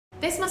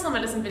This muscle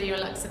medicine video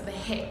looks at the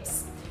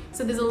hips.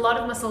 So there's a lot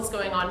of muscles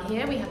going on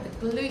here. We have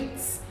the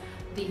glutes,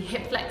 the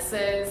hip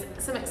flexors,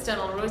 some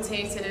external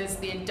rotators,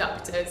 the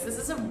adductors. This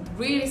is a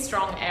really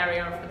strong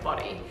area of the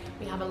body.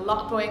 We have a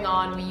lot going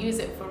on. We use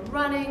it for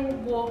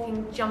running,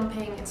 walking,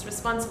 jumping. It's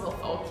responsible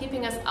for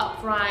keeping us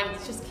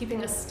upright, just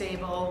keeping us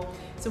stable.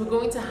 So we're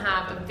going to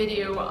have a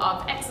video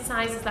of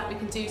exercises that we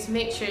can do to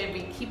make sure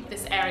we keep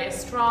this area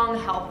strong,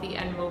 healthy,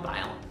 and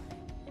mobile.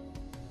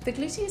 The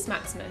gluteus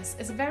maximus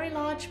is a very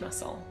large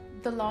muscle,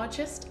 the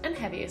largest and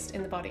heaviest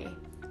in the body.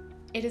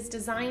 It is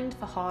designed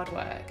for hard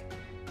work.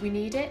 We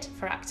need it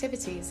for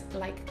activities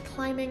like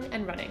climbing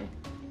and running.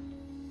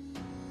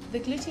 The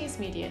gluteus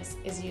medius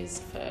is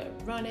used for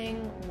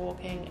running,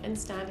 walking, and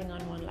standing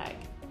on one leg.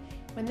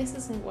 When this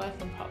isn't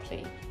working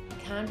properly, you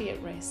can be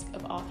at risk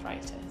of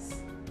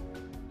arthritis.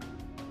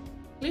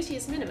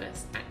 Gluteus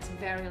minimus acts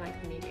very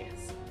like the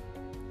medius.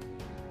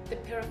 The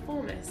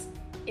piriformis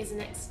is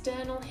an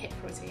external hip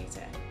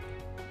rotator,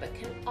 but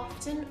can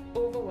often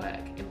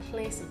overwork in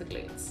place of the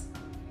glutes.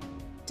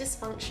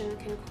 Dysfunction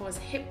can cause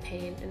hip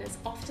pain and is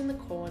often the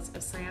cause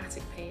of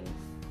sciatic pain.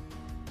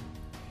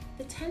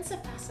 The tensor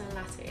fasciae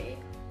latae,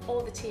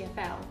 or the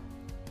TFL,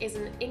 is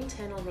an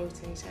internal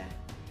rotator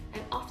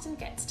and often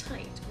gets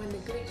tight when the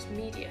glute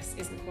medius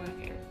isn't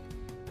working.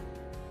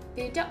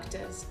 The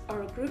adductors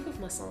are a group of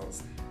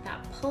muscles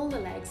that pull the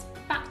legs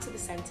back to the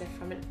centre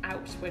from an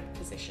outward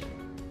position.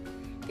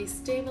 They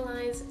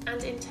stabilise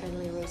and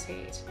internally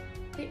rotate.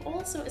 They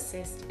also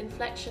assist in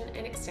flexion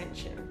and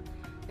extension.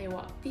 They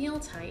will feel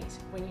tight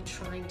when you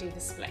try and do the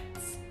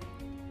splits.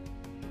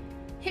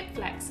 Hip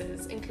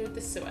flexors include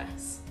the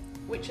psoas,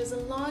 which is a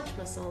large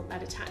muscle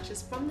that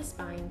attaches from the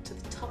spine to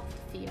the top of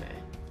the femur.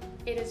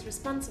 It is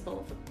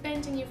responsible for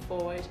bending you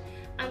forward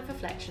and for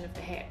flexion of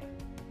the hip.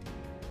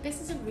 This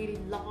is a really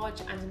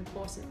large and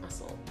important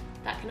muscle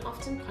that can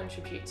often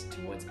contribute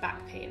towards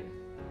back pain.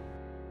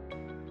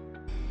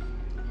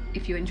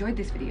 If you enjoyed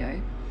this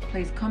video,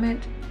 please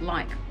comment,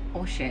 like,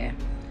 or share.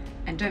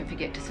 And don't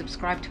forget to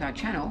subscribe to our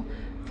channel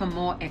for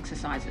more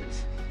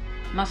exercises.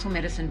 Muscle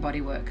Medicine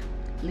Bodywork.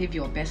 Live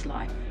your best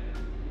life.